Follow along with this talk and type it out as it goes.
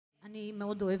אני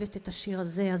מאוד אוהבת את השיר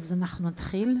הזה, אז אנחנו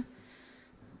נתחיל.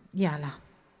 יאללה.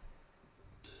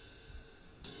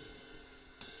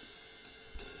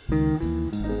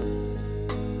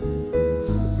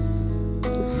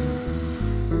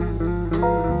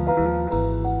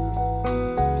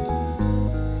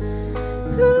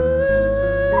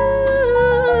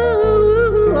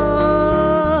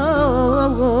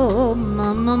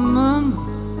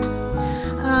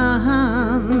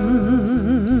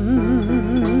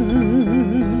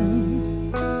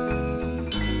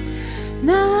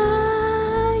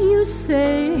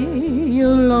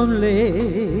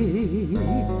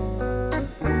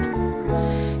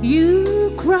 You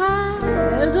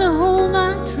cried the whole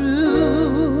night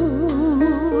through.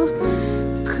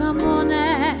 Come on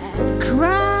and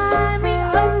cry me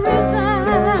a river.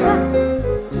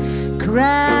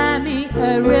 Cry me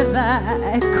a river,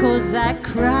 'cause I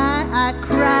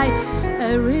cry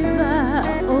a river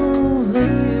over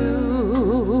you.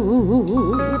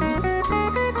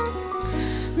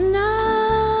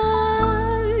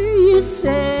 You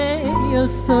say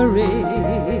you're sorry.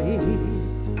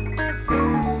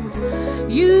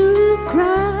 You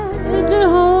cried the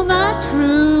whole night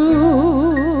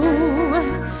through.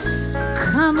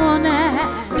 Come on and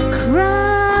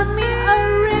cry me a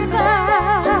river.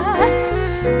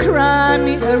 Cry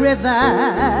me a river,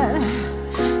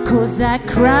 'cause I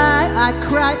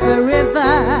cry a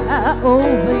river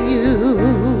over you.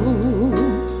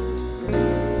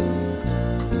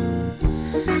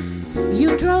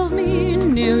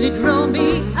 Nearly drove me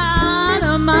out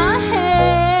of my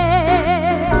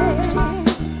head.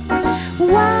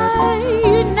 Why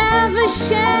you never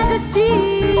shed a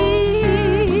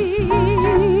tears?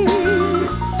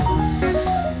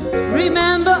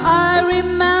 Remember, I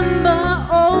remember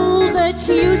all that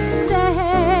you say.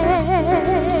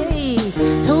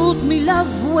 Told me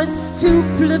love was too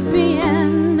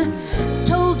plebeian.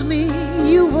 Told me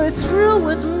you were through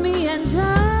with me, and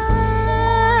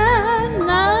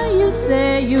now you say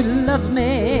you love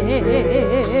me.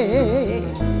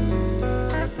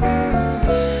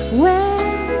 Well,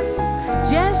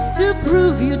 just to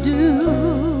prove you do,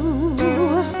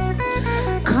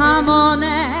 come on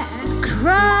and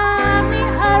cry me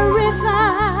a river.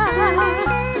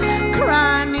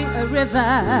 Cry me a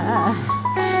river,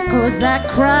 'cause I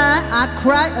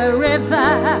cry a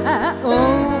river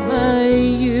over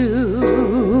you.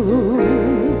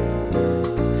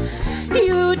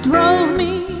 You drove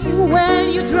me, well,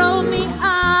 you drove me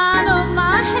out of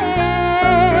my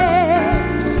head.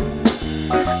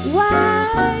 Why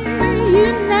you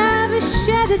never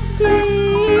shed a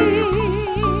tear?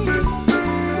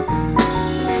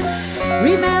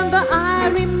 Remember, I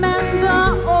remember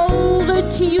all that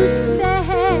you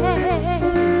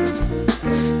said.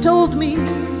 Told me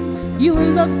you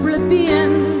loved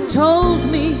plebeian. Told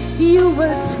me you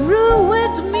were through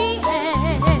with me,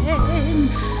 and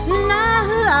now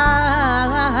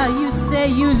you say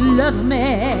you love me.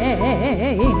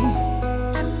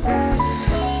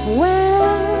 Well,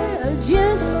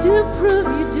 just to prove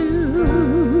you do,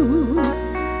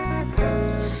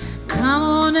 come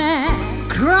on and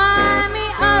cry me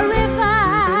a river.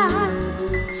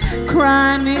 Cry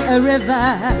me a river,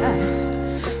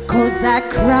 'cause I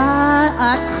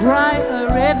cry a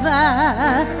river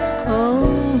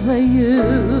over you.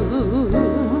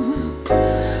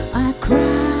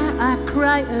 I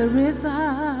cry a river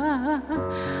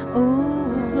over